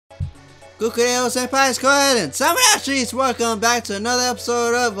Kukureo Senpai's Cohen and Samurai welcome back to another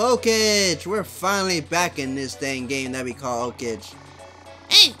episode of Okage. We're finally back in this dang game that we call Okage.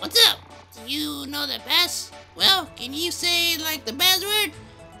 Hey, what's up? Do you know the best? Well, can you say like the buzzword?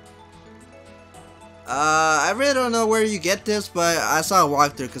 I really don't know where you get this, but I saw a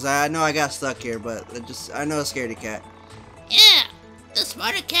walkthrough because I know I got stuck here, but I know a scaredy cat. Yeah, the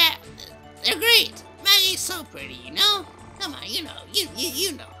smarter cat. They're great. Maggie's so pretty, you know? Come on, you know,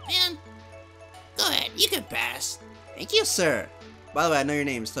 you know, man. Go ahead, you can pass. Thank you, sir. By the way, I know your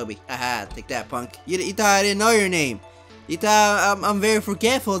name is Toby. Haha, take that, punk. You thought I didn't know your name. You thought I'm very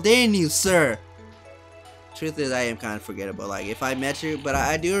forgetful, didn't you, sir? Truth is, I am kind of forgettable. Like, if I met you, but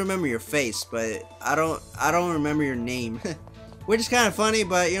I do remember your face, but I don't remember your name. Which is kind of funny,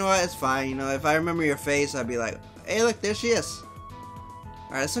 but you know what? It's fine. You know, if I remember your face, I'd be like, hey, look, there she is.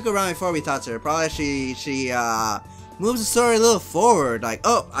 All right, let's look around before we talk to her. Probably she moves the story a little forward. Like,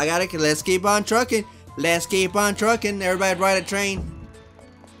 oh, I got it. Let's keep on trucking. Let's keep on trucking. Everybody ride a train.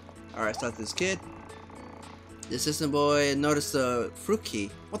 All right, start this kid. The assistant boy noticed the fruit key.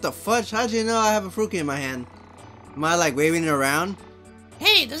 What the fudge? How'd you know I have a fruit key in my hand? Am I like waving it around?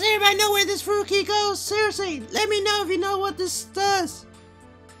 Hey, does everybody know where this fruit key goes? Seriously, let me know if you know what this does.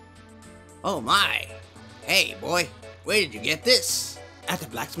 Oh my. Hey boy, where did you get this? At the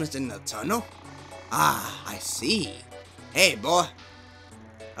blacksmith in the tunnel? Ah, I see. Hey boy.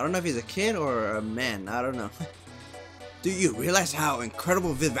 I don't know if he's a kid or a man. I don't know. Do you realize how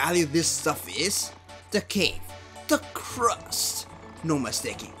incredible value this stuff is? The cave. The crust. No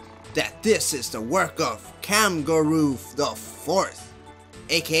mistaking that this is the work of Kamguru the Fourth,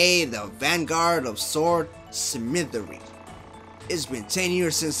 aka the vanguard of sword smithery. It's been 10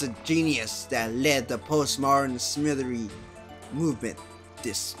 years since the genius that led the postmodern smithery movement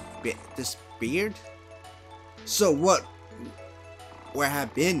disappeared. So what? Where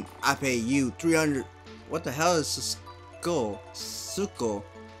have been? I pay you 300. What the hell is this Suko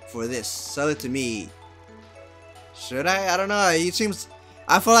for this? Sell it to me. Should I? I don't know. He seems.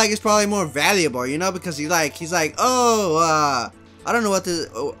 I feel like it's probably more valuable, you know, because he's like, oh, I don't know what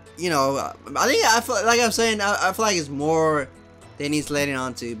to, you know. I feel like I'm saying, I feel like it's more than he's letting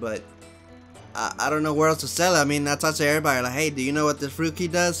on to, but I don't know where else to sell it. I mean, I talk to everybody like, hey, do you know what this fruit key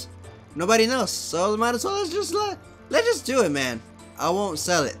does? Nobody knows, so might as well let's just do it, man. I won't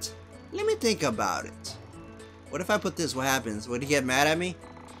sell it. Let me think about it. What if I put this? What happens? Would he get mad at me?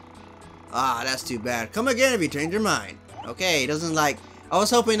 Ah, that's too bad. Come again if you change your mind. Okay, he doesn't like. I was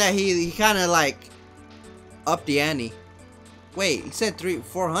hoping that he kind of like upped the ante. Wait, he said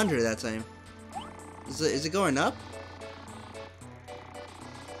 400 that time. Is it going up?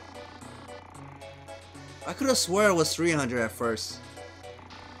 I could have swore it was 300 at first.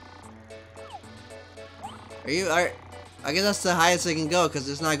 I guess that's the highest it can go because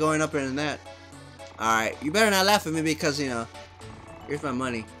it's not going up than that. Alright, you better not laugh at me because, you know, here's my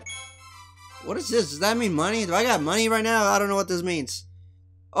money. What is this? Does that mean money? Do I got money right now? I don't know what this means.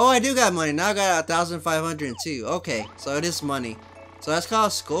 Oh, I do got money. Now I got 1,502. Okay, so it is money. So that's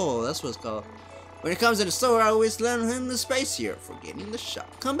called skull. That's what it's called. When it comes to the store, I always lend him the space here for getting the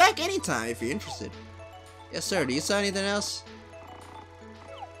shop. Come back anytime if you're interested. Yes, sir. Do you sell anything else?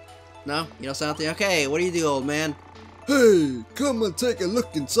 No? You don't sell anything? Okay, what do you do, old man? Hey, come and take a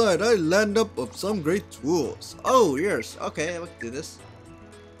look inside. I land up of some great tools. Oh, yours. Okay, we can do this.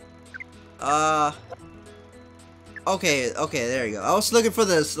 Okay, there you go. I was looking for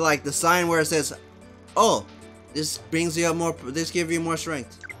this, like, the sign where it says, oh, this brings you up more, this gives you more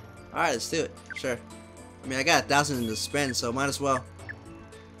strength. Alright, let's do it. Sure. I mean, I got 1,000 to spend, so might as well.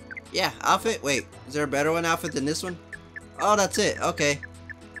 Yeah, outfit. Wait, is there a better one outfit than this one? Oh, that's it. Okay.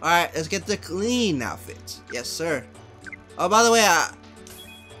 Alright, let's get the clean outfit. Yes, sir. Oh, by the way,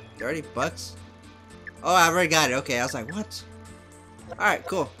 30 bucks? Oh, I already got it. Okay, I was like, what? Alright,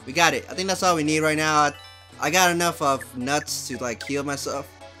 cool. We got it. I think that's all we need right now. I got enough of nuts to like heal myself.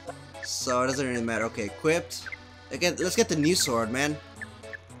 So it doesn't really matter. Okay, equipped. Let's get the new sword, man.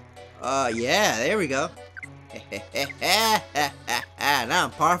 Yeah, there we go. Now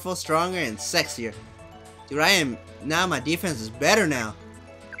I'm powerful, stronger, and sexier. Dude, I am. Now my defense is better now.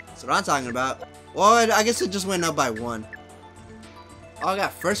 That's what I'm talking about. Well, I guess it just went up by 1. Oh, I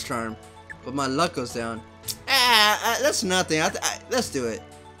got first charm, but my luck goes down. That's nothing. Let's do it.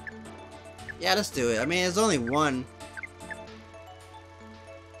 Yeah, let's do it. I mean, it's only 1.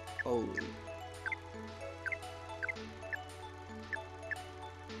 Holy.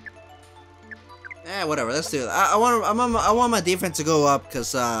 Whatever. Let's do it. I want my defense to go up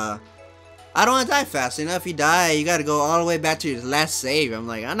because I don't want to die fast. You know, if you die, you got to go all the way back to your last save. I'm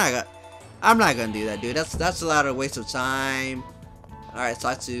like, I'm not gonna do that, dude. That's a lot of waste of time. Alright,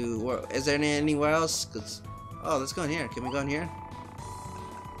 talk to... Is there anywhere else? Cause, oh, let's go in here. Can we go in here?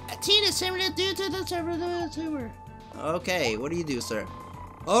 A team is similar due to the server. Okay, what do you do, sir?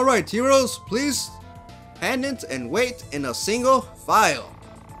 Alright, heroes, please hand it and wait in a single file.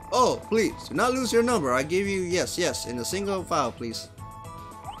 Oh, please, do not lose your number. I give you yes, in a single file, please.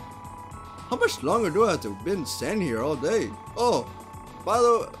 How much longer do I have to been standing here all day? Oh, by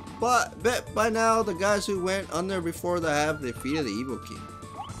the way, bet by now the guys who went under before that have defeated the evil king.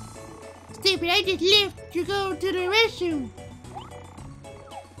 Stupid, I just left to go to the restroom.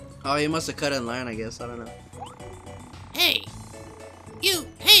 Oh, you must have cut in line, I guess. I don't know. Hey, you,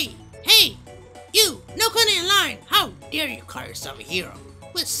 hey, you, no cutting in line. How dare you call yourself a hero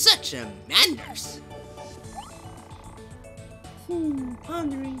with such a manners?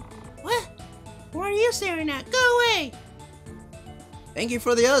 Pondering. What? What are you staring at? Go away! Thank you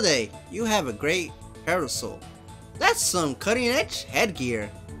for the other day. You have a great parasol. That's some cutting-edge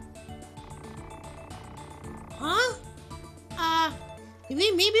headgear. Huh? You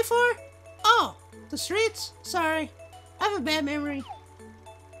mean me before? Oh, the streets? Sorry. I have a bad memory.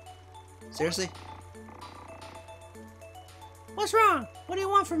 Seriously? What's wrong? What do you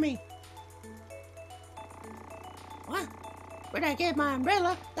want from me? What? Where'd I get my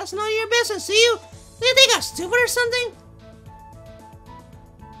umbrella? That's none of your business, do you? Do you think I'm stupid or something?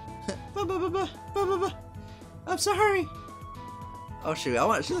 I'm sorry. Oh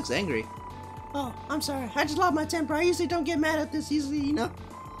shoot, she looks angry. Oh, I'm sorry. I just lost my temper. I usually don't get mad at this easily, you know?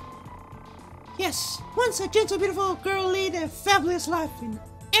 Yes, once a gentle, beautiful girl lead a fabulous life in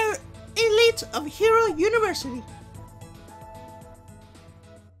elite of Hero University.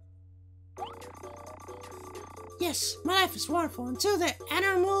 Yes, my life is wonderful until the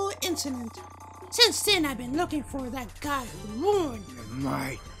animal incident. Since then, I've been looking for that guy who ruined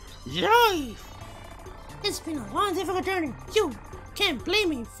my life. It's been a long, difficult journey. You can't blame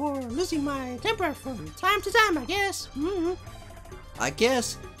me for losing my temper from time to time, I guess. I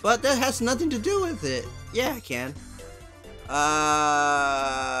guess, but that has nothing to do with it. Yeah, I can.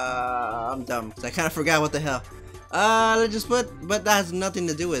 I'm dumb, because I kind of forgot what the hell. Let's just put, but that has nothing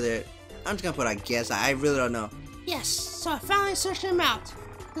to do with it. I'm just gonna put I guess. I really don't know. Yes, so I finally searched him out.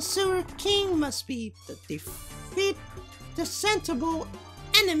 The Sewer King must be the detestable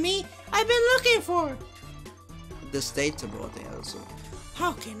enemy I've been looking for. Destatable, I think also.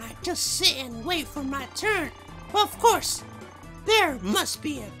 How can I just sit and wait for my turn? Well, of course, there must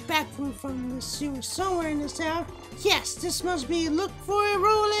be a back room from the sewer somewhere in this town. Yes, this must be look for a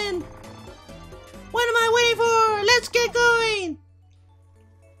roll in. What am I waiting for? Let's get going.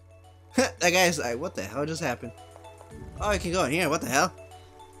 That guy's like, what the hell just happened? Oh, I can go in here. What the hell?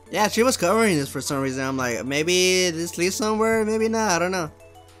 Yeah, she was covering this for some reason. I'm like, maybe this leads somewhere, maybe not. I don't know.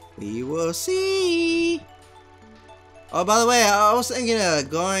 We will see. Oh, by the way, I was thinking of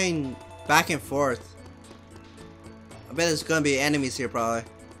going back and forth. I bet there's gonna be enemies here, probably.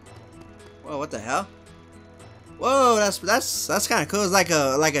 Whoa, what the hell? Whoa, that's kind of cool. It's like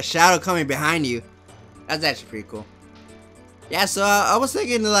a shadow coming behind you. That's actually pretty cool. Yeah, so I was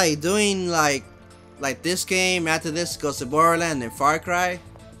thinking of like doing like this game. After this goes to Borderlands and Far Cry.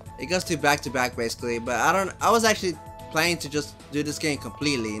 It goes to back basically. But I was actually planning to just do this game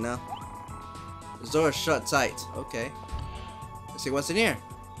completely, you know. The door is shut tight. Okay. Let's see what's in here.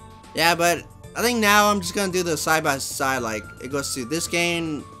 Yeah, but I think now I'm just gonna do the side by side. Like it goes to this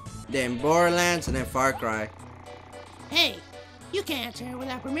game, then Borderlands, and then Far Cry. Hey, you can't enter here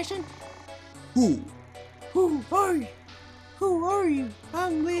without permission. Who? Who are you? Who are you?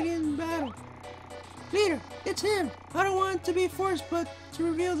 I'm leading battle. Leader, it's him. I don't want to be forced, but to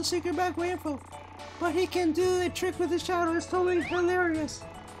reveal the secret backway info. But he can do a trick with his shadow. It's totally hilarious.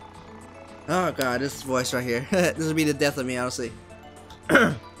 Oh god, this voice right here. This will be the death of me, honestly.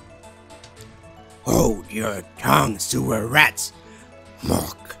 Hold your tongue, sewer rats.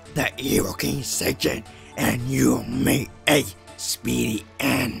 Mock the evil king's section, and you'll meet a speedy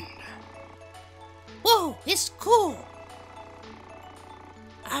end. Whoa, it's cool.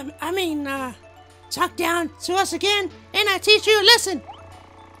 I mean, talk down to us again, and I teach you a lesson.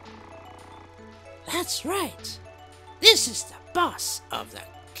 That's right. This is the boss of the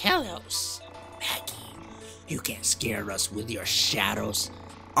Kalos. Maggie, you can't scare us with your shadows.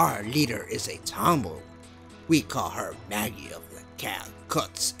 Our leader is a tomboy. We call her Maggie of the Cal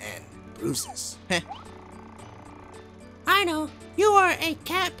Cuts and Bruises. I know. You are a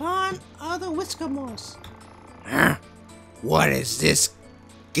cat pawn of the Whiskamores. Huh? What is this,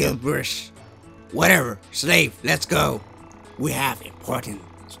 Gilbert? Whatever, slave, let's go. We have important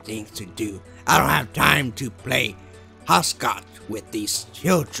things to do. I don't have time to play hopscotch with these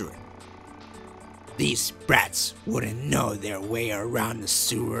children. These brats wouldn't know their way around the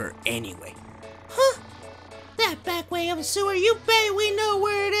sewer anyway. Huh? That back way of a sewer, you bet we know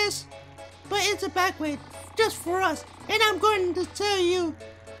where it is. But it's a back way just for us, and I'm going to tell you.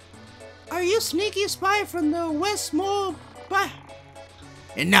 Are you sneaky spy from the West Mole?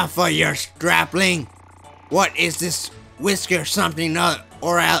 Enough of your strapling! What is this whisker something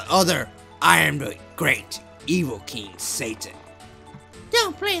or other? I am the great evil king Satan.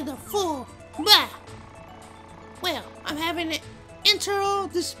 Don't play the fool. Bah! Well, I'm having an internal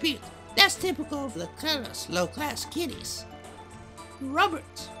dispute. That's typical of the colorless, low-class kitties.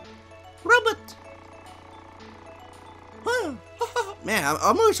 Robert. Huh. Man,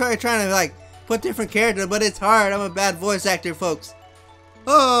 I'm always trying to like put different characters, but it's hard. I'm a bad voice actor, folks.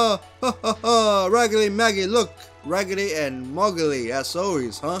 Oh, Raggedy Maggie, look, Raggedy and Mowgli, as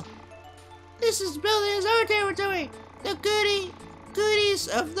always, huh? This is building as our territory. The goodies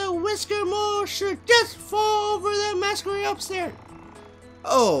of the Whisker Mole should just fall over the masquerade upstairs.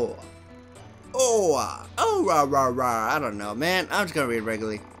 I don't know, man. I'm just gonna read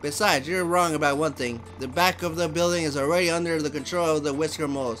regularly. Besides, you're wrong about one thing. The back of the building is already under the control of the Whisker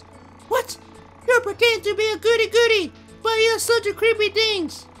Moles. What? You're pretending to be a goody, but you're such a creepy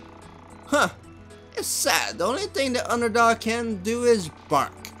things. Huh. It's sad. The only thing the underdog can do is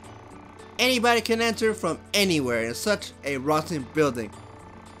bark. Anybody can enter from anywhere in such a rotten building.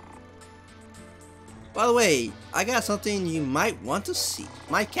 By the way, I got something you might want to see.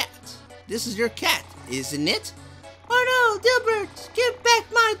 My cat. This is your cat, isn't it? Oh no, Dilbert! Give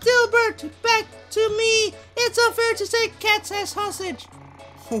back my Dilbert! Back to me! It's unfair to take cats as hostage!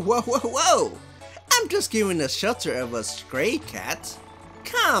 Whoa! I'm just giving the shelter of a stray cat.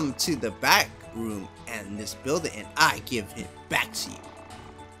 Come to the back room and this building and I give him back to you.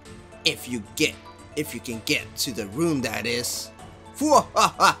 If you can get to the room, that is.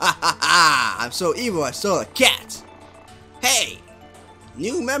 I'm so evil I stole a cat. Hey!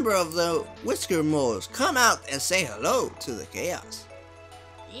 New member of the Whisker Moles, come out and say hello to the chaos.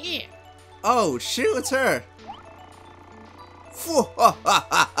 Yeah. Oh, shoot, it's her.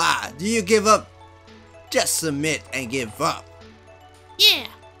 Do you give up? Just submit and give up. Yeah,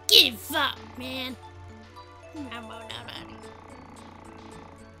 give up, man.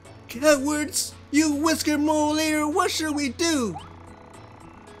 Cowards, you Whisker Mole leader, what should we do?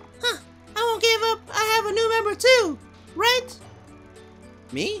 Huh, I won't give up. I have a new member too, right?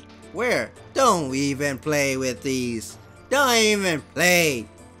 Me? Where? Don't even play with these. Don't even play.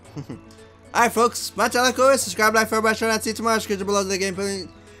 Alright folks, my channel is subscribe, like, favorite, try not to see tomorrow, description below the gameplay.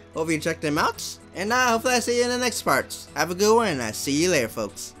 Hope you check them out. And hopefully I see you in the next part. Have a good one and I see you later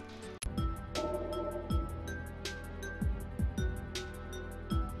folks.